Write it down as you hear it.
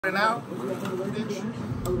Now,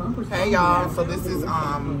 hey y'all, so this is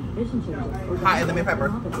hot lemon pepper.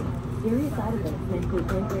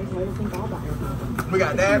 We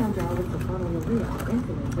got that. And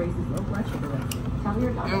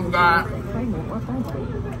got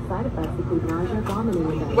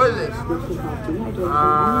what is this?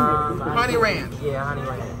 Honey ranch. Yeah, honey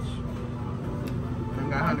ranch. And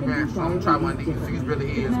got honey ranch. So I'm gonna try one of these. These really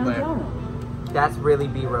is, but that's really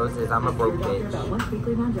B Roses. I'm a broke bitch.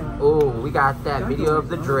 Oh, we got that video of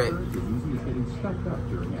the drip.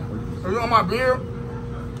 Are you on my beard?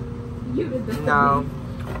 No,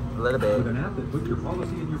 a little bit. With an app that puts your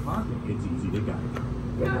policy in your pocket, it's easy to guide.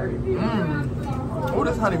 Oh,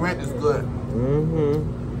 this honey ranch is good.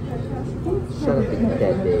 Shut up and eat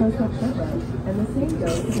that bitch.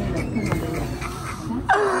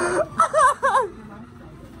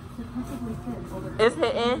 It's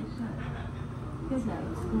hitting.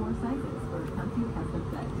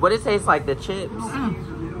 What it tastes like, the chips?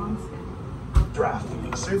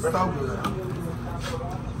 It's so good.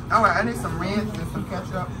 Alright, I need some ranch and some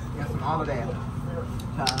ketchup and some all of that.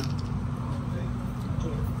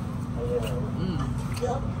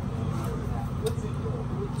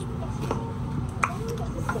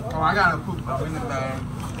 Oh, I gotta poop up in the bag.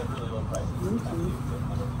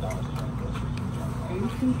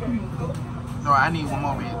 No, I need one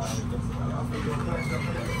more ranch.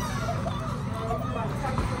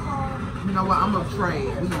 You know what? I'm gonna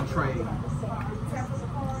trade. We gonna trade.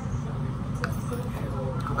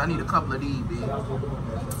 Cause I need a couple of these, bitch.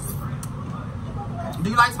 Do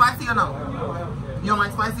you like spicy or no? You don't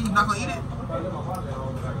like spicy? You're not gonna eat it?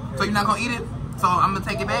 So you're not gonna eat it? So I'm gonna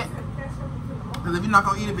take it back? Cause if you're not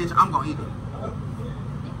gonna eat it, bitch, I'm gonna eat it.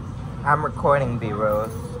 I'm recording, B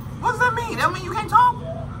Rose. What does that mean? That mean you can't talk?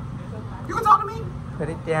 You can talk to me? Put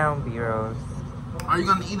it down, B Rose. Are you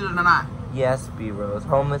gonna eat it or not? Yes, B Rose.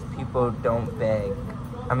 Homeless people don't beg.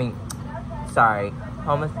 I mean, sorry.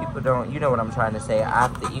 Homeless people don't, you know what I'm trying to say. I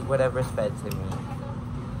have to eat whatever's fed to me.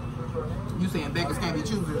 You saying beggars can't be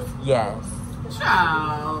choosers? Yes.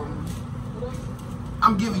 Child.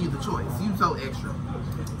 I'm giving you the choice. You so extra.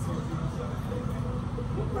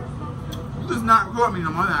 You just not record me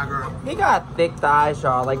no more now, girl. He got thick thighs,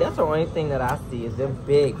 y'all. Like, that's the only thing that I see is them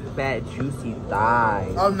big, fat, juicy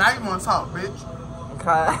thighs. Oh, now you wanna talk, bitch.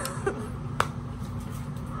 Okay.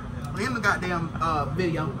 We in the goddamn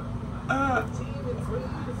video.